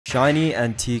Shiny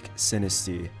Antique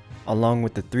Sinistea. Along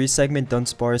with the 3-segment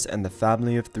Dunsparce and the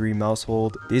family of 3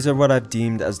 Mousehold, these are what I've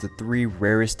deemed as the 3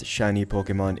 rarest shiny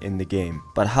Pokemon in the game.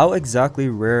 But how exactly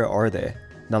rare are they?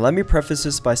 Now let me preface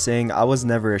this by saying I was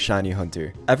never a shiny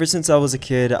hunter. Ever since I was a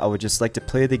kid, I would just like to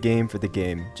play the game for the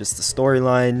game. Just the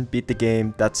storyline, beat the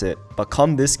game, that's it. But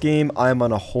come this game, I am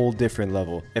on a whole different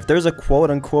level. If there's a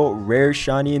quote-unquote rare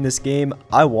shiny in this game,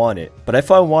 I want it. But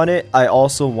if I want it, I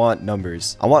also want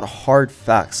numbers. I want hard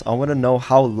facts. I want to know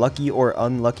how lucky or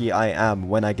unlucky I am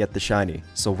when I get the shiny.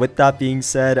 So with that being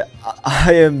said,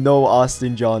 I am no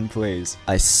Austin John Plays.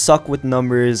 I suck with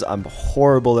numbers, I'm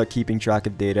horrible at keeping track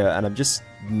of data, and I'm just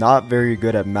not very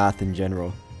good at math in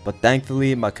general. But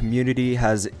thankfully, my community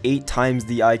has 8 times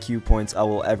the IQ points I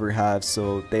will ever have,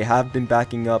 so they have been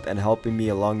backing up and helping me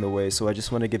along the way, so I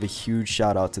just want to give a huge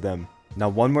shout out to them. Now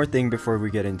one more thing before we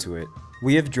get into it.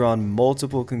 We have drawn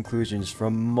multiple conclusions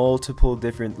from multiple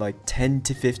different 10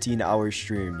 to 15 hour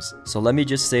streams. So let me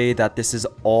just say that this is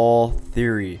all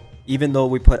theory. Even though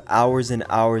we put hours and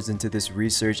hours into this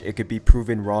research, it could be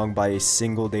proven wrong by a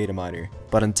single data miner.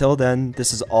 But until then,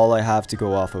 this is all I have to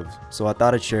go off of, so I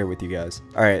thought I'd share it with you guys.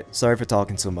 Alright, sorry for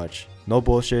talking so much. No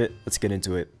bullshit, let's get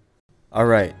into it.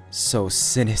 Alright, so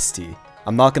Sinistea.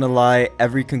 I'm not gonna lie,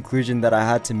 every conclusion that I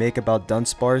had to make about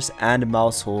Dunsparce and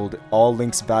Mousehold all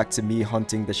links back to me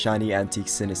hunting the shiny Antique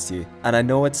Sinistea. And I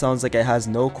know it sounds like it has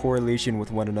no correlation with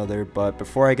one another, but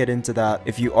before I get into that,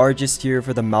 if you are just here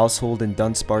for the Mousehold and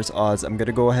Dunsparce odds, I'm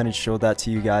gonna go ahead and show that to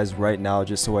you guys right now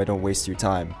just so I don't waste your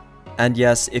time. And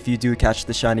yes, if you do catch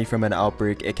the shiny from an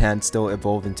outbreak, it can still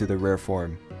evolve into the rare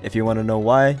form. If you want to know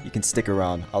why, you can stick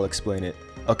around, I'll explain it.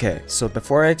 Okay, so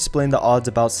before I explain the odds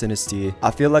about Sinistea, I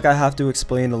feel like I have to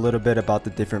explain a little bit about the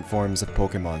different forms of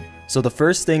Pokemon. So the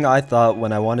first thing I thought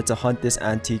when I wanted to hunt this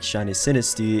antique shiny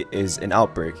Sinistea is an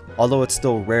outbreak. Although it's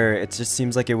still rare, it just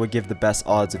seems like it would give the best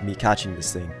odds of me catching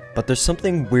this thing. But there's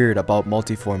something weird about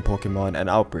multiform Pokemon and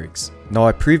outbreaks. Now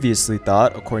I previously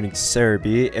thought, according to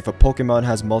Cerebi, if a Pokemon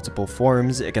has multiple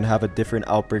forms, it can have a different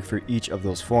outbreak for each of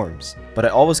those forms. But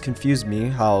it always confused me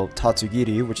how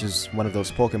Tatsugiri, which is one of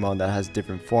those Pokemon that has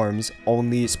different forms,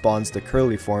 only spawns the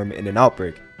curly form in an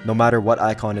outbreak, no matter what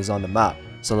icon is on the map.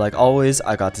 So like always,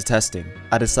 I got to testing.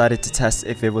 I decided to test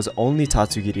if it was only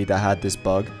Tatsugiri that had this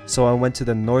bug, so I went to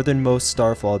the northernmost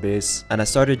Starfall base, and I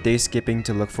started day skipping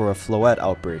to look for a Floette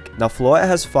outbreak. Now Floette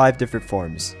has 5 different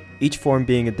forms, each form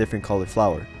being a different colored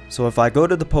flower. So if I go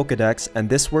to the Pokedex, and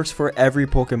this works for every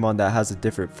Pokemon that has a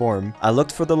different form, I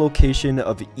looked for the location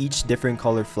of each different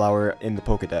colored flower in the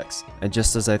Pokedex. And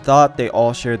just as I thought, they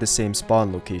all share the same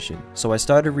spawn location. So I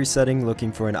started resetting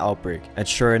looking for an outbreak. And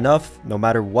sure enough, no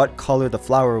matter what color the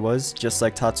flower was, just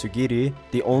like Tatsugiri,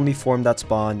 the only form that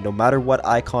spawned, no matter what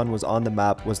icon was on the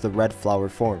map, was the red flower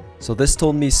form. So this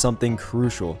told me something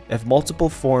crucial. If multiple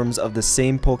forms of the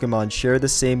same Pokemon share the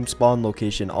same spawn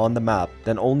location on the map,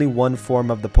 then only one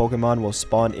form of the Pokemon will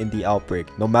spawn in the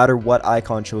outbreak, no matter what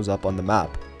icon shows up on the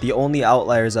map. The only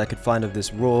outliers I could find of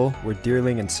this rule were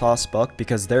Deerling and Sawsbuck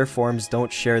because their forms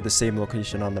don't share the same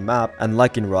location on the map, and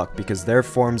Lycanroc because their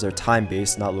forms are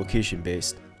time-based, not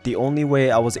location-based. The only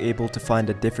way I was able to find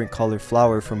a different color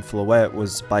flower from Floette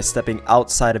was by stepping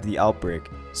outside of the outbreak.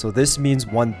 So this means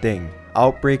one thing.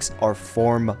 Outbreaks are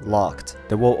form locked.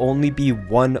 There will only be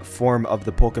one form of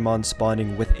the Pokemon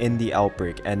spawning within the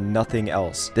outbreak and nothing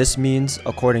else. This means,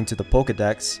 according to the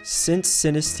Pokedex, since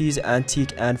Sinestea's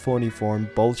antique and phony form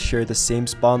both share the same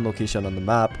spawn location on the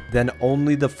map, then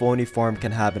only the phony form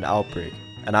can have an outbreak.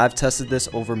 And I've tested this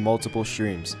over multiple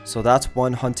streams, so that's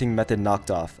one hunting method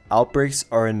knocked off. Outbreaks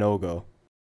are a no-go.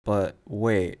 But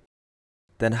wait.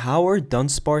 Then how are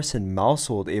Dunsparce and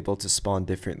Mousehold able to spawn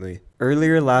differently?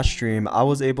 Earlier last stream, I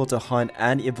was able to hunt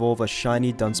and evolve a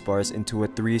shiny Dunsparce into a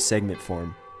 3-segment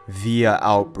form via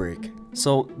outbreak.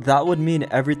 So that would mean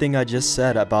everything I just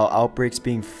said about outbreaks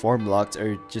being form locked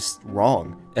are just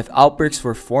wrong. If outbreaks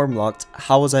were form locked,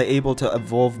 how was I able to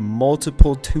evolve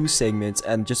multiple 2-segments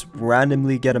and just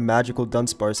randomly get a magical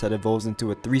Dunsparce that evolves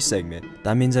into a 3-segment?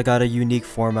 That means I got a unique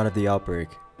form out of the outbreak,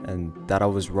 and that I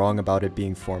was wrong about it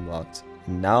being form locked.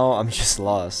 Now I'm just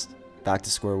lost. Back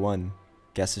to square one.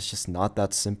 Guess it's just not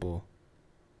that simple.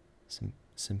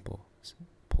 Simple.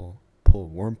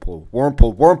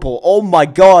 Wormhole. Oh my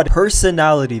god!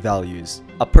 Personality values.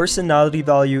 A personality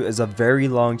value is a very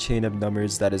long chain of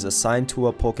numbers that is assigned to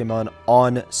a Pokemon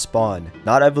on spawn.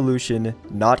 Not evolution,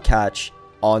 not catch,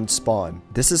 on spawn.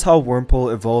 This is how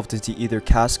Wormhole evolved into either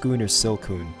Cascoon or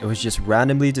Silcoon. It was just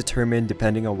randomly determined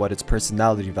depending on what its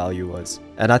personality value was.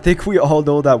 And I think we all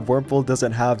know that Wurmple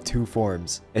doesn't have two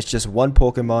forms. It's just one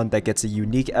Pokemon that gets a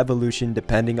unique evolution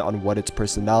depending on what its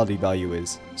personality value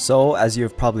is. So, as you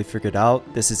have probably figured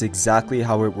out, this is exactly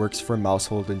how it works for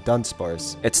Maushold and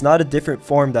Dunsparce. It's not a different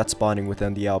form that's spawning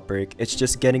within the outbreak, it's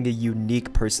just getting a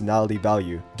unique personality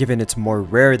value. Given it's more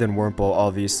rare than Wurmple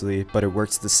obviously, but it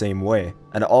works the same way.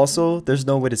 And also, there's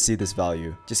no way to see this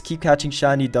value. Just keep catching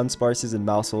shiny Dunsparces and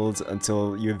Mausholds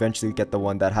until you eventually get the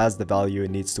one that has the value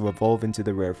it needs to evolve into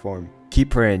the rare form.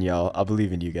 Keep praying, y'all. I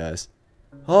believe in you guys.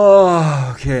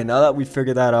 Oh, okay, now that we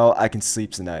figured that out, I can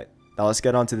sleep tonight. Now let's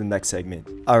get on to the next segment.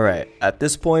 Alright, at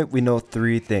this point we know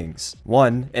 3 things.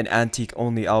 1, an antique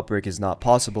only outbreak is not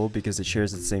possible because it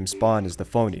shares the same spawn as the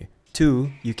phony.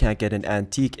 2, you can't get an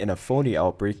antique in a phony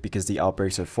outbreak because the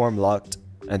outbreaks are form locked.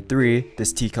 And 3,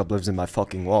 this teacup lives in my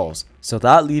fucking walls. So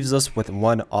that leaves us with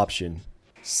one option.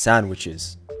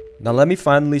 Sandwiches. Now let me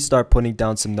finally start putting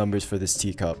down some numbers for this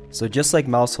teacup. So just like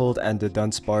Maushold and the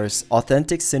Dunsparce,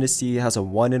 authentic Sinistea has a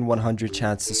 1 in 100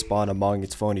 chance to spawn among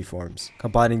its phony forms.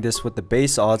 Combining this with the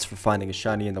base odds for finding a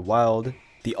shiny in the wild,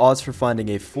 the odds for finding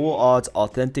a full odds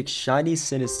authentic shiny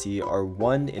Sinistea are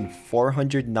 1 in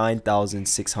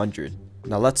 409,600.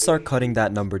 Now let's start cutting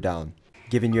that number down.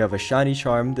 Given you have a shiny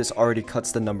charm, this already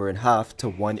cuts the number in half to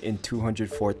 1 in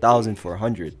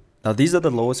 204,400. Now these are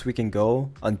the lowest we can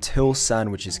go until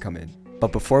sandwiches come in.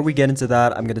 But before we get into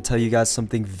that, I'm going to tell you guys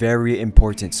something very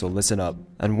important, so listen up.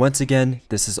 And once again,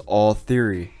 this is all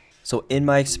theory. So in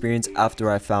my experience,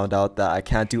 after I found out that I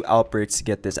can't do outbreaks to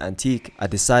get this antique, I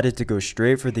decided to go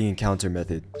straight for the encounter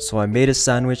method. So I made a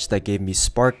sandwich that gave me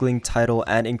sparkling, title,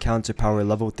 and encounter power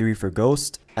level 3 for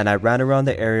Ghost, and I ran around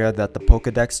the area that the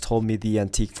Pokedex told me the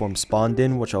antique form spawned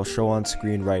in, which I'll show on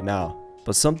screen right now.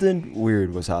 But something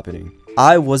weird was happening.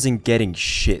 I wasn't getting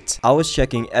shit. I was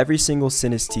checking every single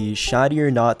Sinistea, shiny or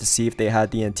not, to see if they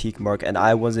had the antique mark, and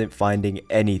I wasn't finding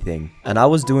anything. And I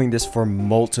was doing this for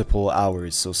multiple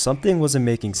hours, so something wasn't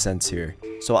making sense here.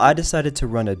 So I decided to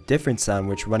run a different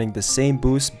sandwich running the same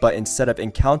boost, but instead of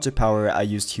encounter power, I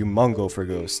used Humongo for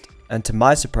Ghost. And to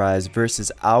my surprise,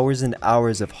 versus hours and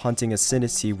hours of hunting a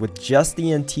Sinistea with just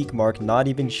the antique mark, not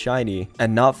even shiny,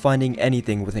 and not finding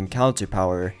anything with encounter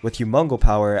power, with Humongo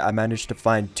power, I managed to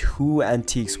find 2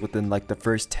 antiques within like the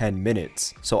first 10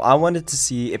 minutes. So I wanted to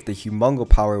see if the Humongo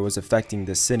power was affecting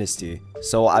this Sinistea.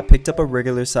 So I picked up a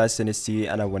regular size Sinistea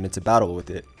and I went into battle with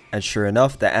it. And sure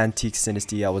enough, the antique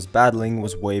Sinistea I was battling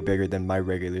was way bigger than my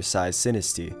regular size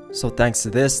Sinistea. So thanks to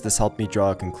this helped me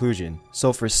draw a conclusion.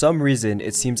 So for some reason,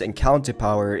 it seems encounter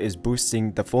power is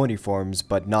boosting the phony forms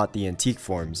but not the antique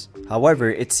forms.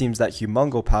 However, it seems that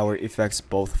Humongo power affects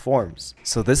both forms.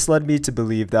 So this led me to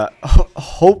believe that,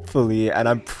 hopefully, and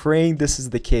I'm praying this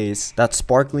is the case, that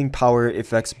sparkling power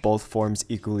affects both forms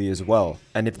equally as well.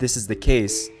 And if this is the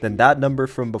case, then that number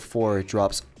from before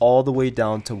drops all the way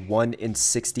down to 1 in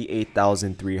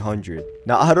 68,300.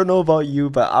 Now I don't know about you,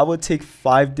 but I would take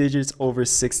 5 digits over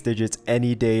 6 digits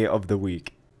any day of the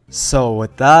week. So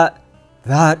with that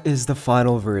is the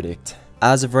final verdict.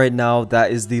 As of right now,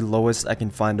 that is the lowest I can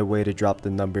find a way to drop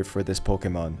the number for this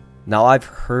Pokemon. Now I've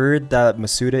heard that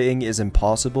Masuda-ing is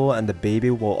impossible and the baby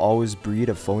will always breed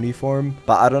a phony form,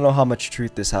 but I don't know how much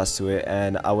truth this has to it,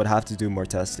 and I would have to do more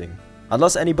testing.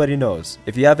 Unless anybody knows.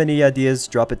 If you have any ideas,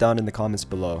 drop it down in the comments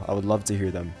below. I would love to hear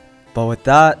them. But with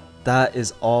that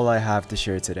is all I have to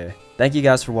share today. Thank you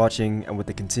guys for watching, and with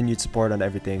the continued support on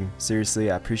everything,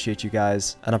 seriously, I appreciate you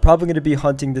guys. And I'm probably going to be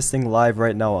hunting this thing live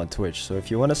right now on Twitch, so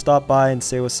if you want to stop by and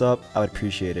say what's up, I would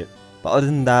appreciate it. But other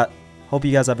than that, hope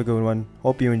you guys have a good one.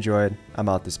 Hope you enjoyed. I'm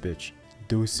out this bitch.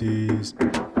 Deuces.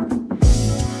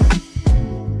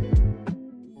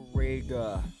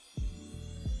 Rega.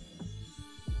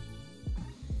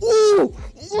 Ooh!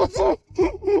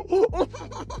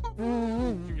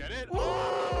 You get it?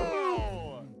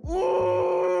 Oh!